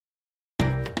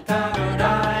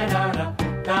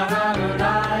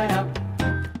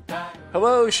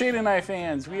Hello, Shane and I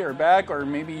fans. We are back, or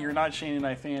maybe you're not Shane and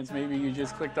I fans. Maybe you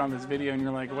just clicked on this video and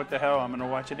you're like, what the hell? I'm going to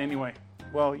watch it anyway.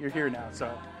 Well, you're here now,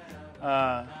 so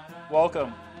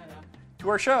welcome to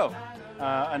our show.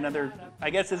 Another,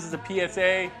 I guess this is a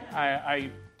PSA.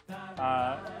 I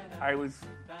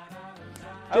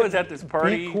was at this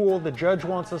party. Be cool. The judge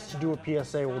wants us to do a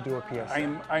PSA. We'll do a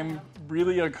PSA. I'm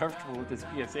really uncomfortable with this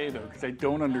PSA, though, because I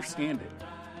don't understand it.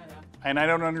 And I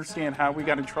don't understand how we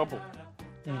got in trouble.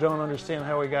 You don't understand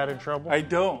how we got in trouble? I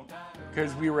don't.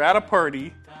 Because we were at a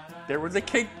party, there was a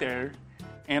cake there,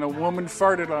 and a woman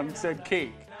farted on said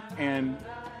cake. And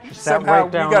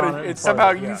somehow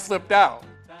you flipped out.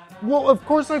 Well, of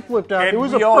course I flipped out. And it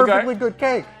was a perfectly good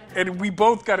cake. And we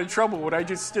both got in trouble when I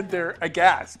just stood there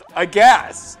aghast.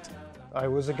 Aghast! I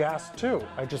was aghast too.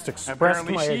 I just expressed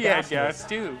Apparently my she had aghastness. gas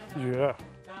too. Yeah.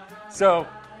 So,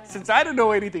 since I didn't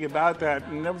know anything about that,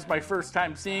 and that was my first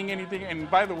time seeing anything, and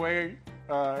by the way,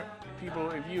 people,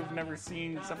 if you've never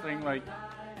seen something like,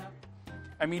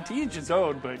 I mean, to each his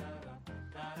own, but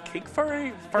cake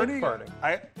farting?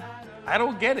 I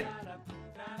don't get it.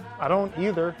 I don't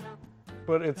either,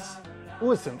 but it's,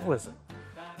 listen.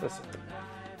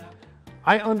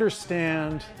 I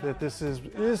understand that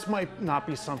this might not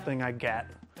be something I get,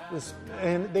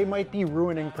 and they might be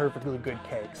ruining perfectly good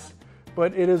cakes,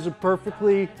 but it is a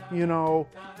perfectly,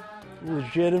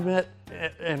 legitimate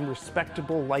and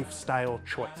respectable lifestyle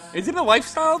choice. Is it a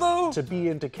lifestyle, though? To be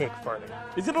into cake farting.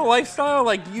 Is it a lifestyle?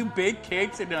 Like, do you bake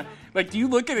cakes and, do you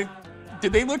look at it, do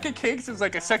they look at cakes as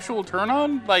like a sexual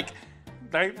turn-on? Like,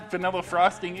 that vanilla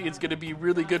frosting is going to be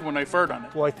really good when I fart on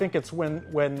it. Well, I think it's when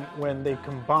they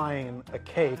combine a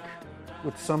cake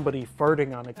with somebody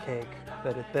farting on a cake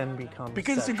that it then becomes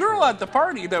Because sexual. the girl at the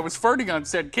party that was farting on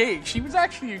said cake, she was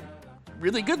actually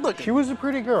really good looking. She was a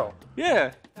pretty girl.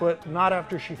 Yeah. But not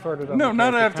after she farted on the cake. No,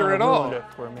 not after at all. It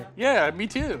for me. Yeah, me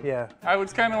too. Yeah. I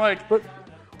was kind of like, but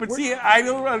see, I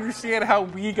don't understand how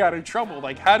we got in trouble.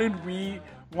 Like, how did we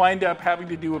wind up having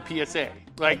to do a PSA?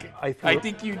 Like, I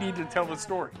think you need to tell the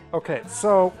story. Okay,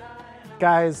 so,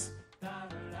 guys,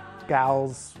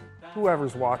 gals,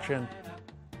 whoever's watching,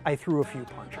 I threw a few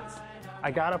punches. I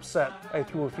got upset. I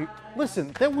threw a few.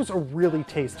 Listen, that was a really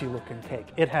tasty looking cake.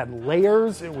 It had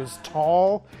layers. It was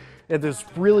tall. It had this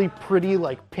really pretty,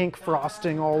 like, pink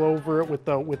frosting all over it with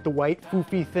the white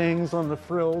foofy things on the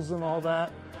frills and all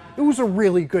that. It was a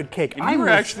really good cake. And you were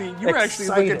actually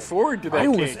looking forward to that cake.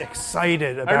 I was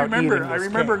excited about eating this I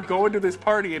remember cake. going to this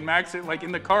party and Max, like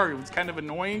in the car, it was kind of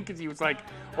annoying because he was like,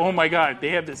 "Oh my God,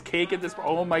 they have this cake at this.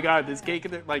 Oh my God, this cake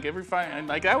at like every fine." And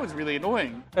like that was really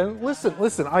annoying. And listen.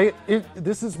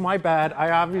 This is my bad.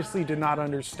 I obviously did not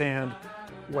understand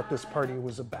what this party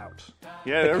was about.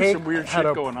 Yeah, there was some weird shit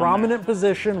going on. Had a prominent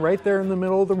position right there in the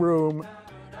middle of the room.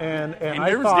 And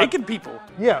there was naked people.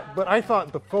 Yeah, but I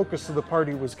thought the focus of the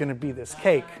party was going to be this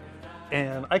cake.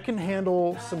 And I can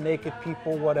handle some naked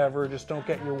people, whatever. Just don't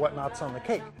get your whatnots on the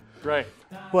cake. Right.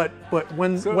 But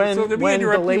when the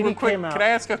lady came out, can I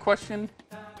ask a question?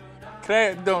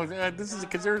 This is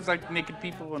because there's like naked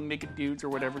people and naked dudes or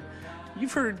whatever.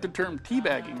 You've heard the term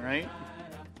teabagging, right?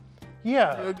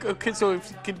 Yeah. Okay, so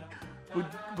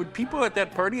would people at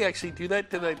that party actually do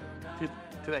that to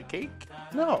that cake?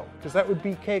 No, because that would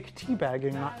be cake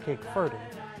teabagging, not cake farting.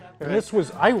 And this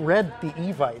was, I read the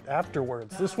Evite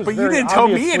afterwards. This was But you didn't tell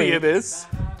me any of this.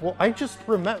 Well, I just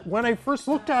remember, when I first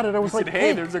looked at it, I was like,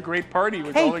 hey, there's a great party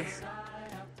with all these...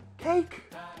 Cake.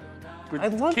 With I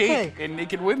love cake. And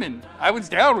naked women. I was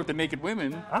down with the naked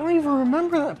women. I don't even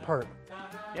remember that part.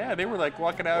 Yeah, they were like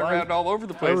walking around all over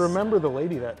the place. I remember the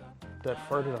lady that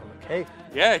farted on the cake.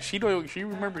 Yeah, she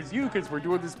remembers you because we're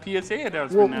doing this PSA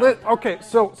announcement now. Okay,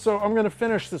 so I'm going to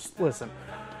finish this. Listen,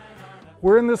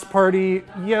 we're in this party.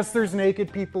 Yes, there's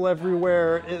naked people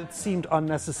everywhere. It seemed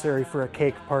unnecessary for a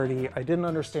cake party. I didn't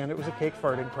understand it was a cake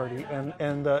farting party.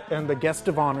 And the guest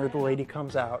of honor, the lady,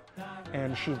 comes out,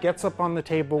 and she gets up on the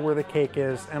table where the cake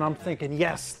is, and I'm thinking,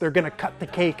 yes, they're going to cut the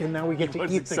cake, and now we get to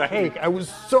eat the cake. I was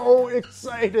so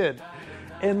excited.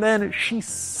 And then she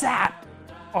sat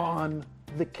on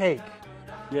the cake.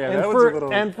 Yeah, that was a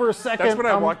little... And for a second... That's when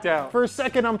I walked out. For a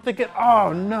second, I'm thinking,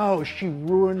 oh no, she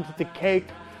ruined the cake.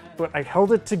 But I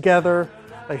held it together.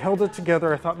 I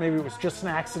thought maybe it was just an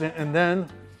accident. And then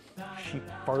she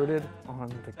farted on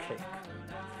the cake.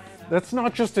 That's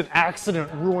not just an accident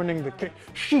ruining the cake.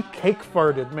 She cake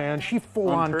farted, man. She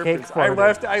full-on cake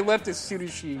farted. I left as soon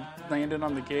as she landed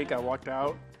on the cake. I walked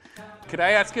out. Could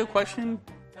I ask you a question?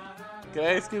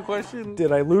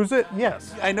 Did I lose it?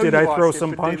 Yes. I know. Did I throw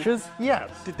some punches? Yes.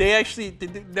 Did they actually?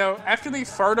 Now, after they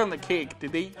fart on the cake,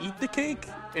 did they eat the cake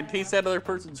and taste that other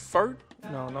person's fart?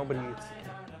 No, nobody eats the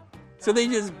cake. So they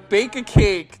just bake a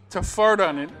cake to fart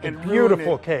on it and ruin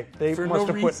Beautiful it cake. They for must no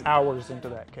have reason. put hours into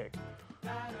that cake.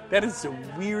 That is the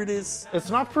weirdest.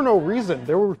 It's not for no reason.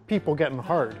 There were people getting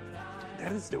hard.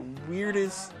 That is the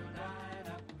weirdest.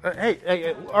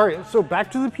 Hey, all right. So back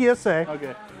to the PSA.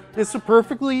 Okay. It's a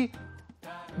perfectly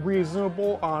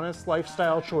reasonable, honest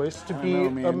lifestyle choice to be know, a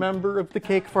man. member of the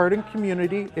cake farting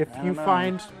community. If you know.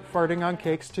 find farting on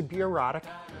cakes to be erotic,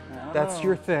 that's know.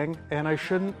 your thing. And I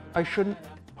shouldn't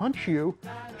punch you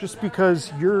just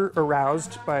because you're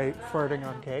aroused by farting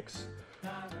on cakes.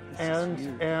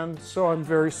 And so I'm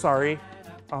very sorry.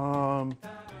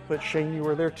 But Shane, you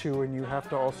were there too, and you have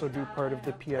to also do part of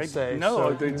the PSA.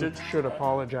 no, so you should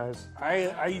apologize.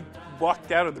 I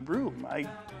walked out of the room. I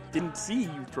didn't see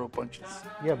you throw punches.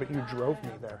 Yeah, but you drove me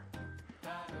there.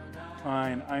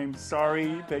 Fine. I'm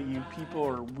sorry that you people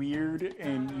are weird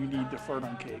and you need to fart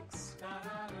on cakes.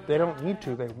 They don't need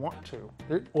to. They want to.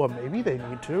 Well, maybe they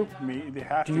need to. They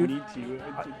have to you- need to.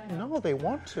 No, they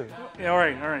want to. All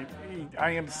right.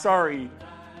 I am sorry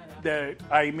that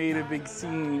I made a big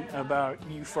scene about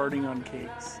you farting on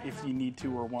cakes if you need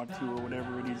to or want to or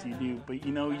whatever it is you do. But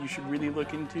you should really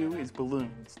look into is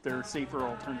balloons. They're a safer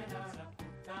alternative.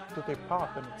 But they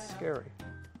pop and it's scary.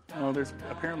 Oh, there's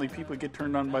apparently people get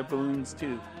turned on by balloons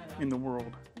too in the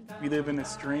world. We live in a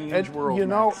strange And, world.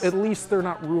 Max. at least they're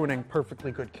not ruining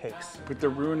perfectly good cakes. But they're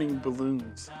ruining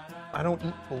balloons. I don't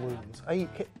eat balloons. I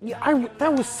eat cake. Yeah,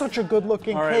 that was such a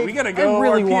good-looking All cake. right, we gotta go. I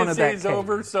really Our wanted PSA that is cake.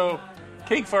 over. So,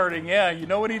 cake farting. Yeah, you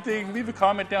know anything? Leave a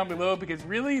comment down below because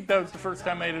really, that was the first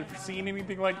time I had ever seen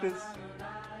anything like this.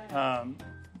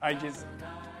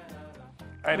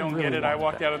 I don't really get it. I wanted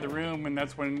walked that out of the room, and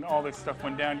that's when all this stuff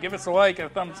went down. Give us a like, a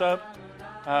thumbs up.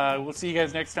 We'll see you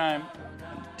guys next time.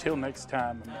 Until next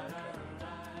time, America.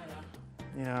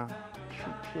 Yeah.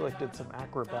 She like did some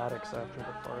acrobatics after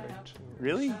the farting too.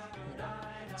 Really?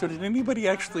 So did anybody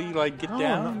actually get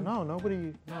down? No,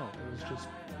 nobody. No, it was just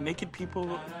Naked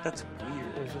people? That's it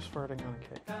weird. was just farting on a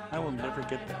cake. I will never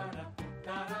get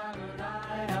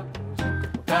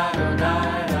that.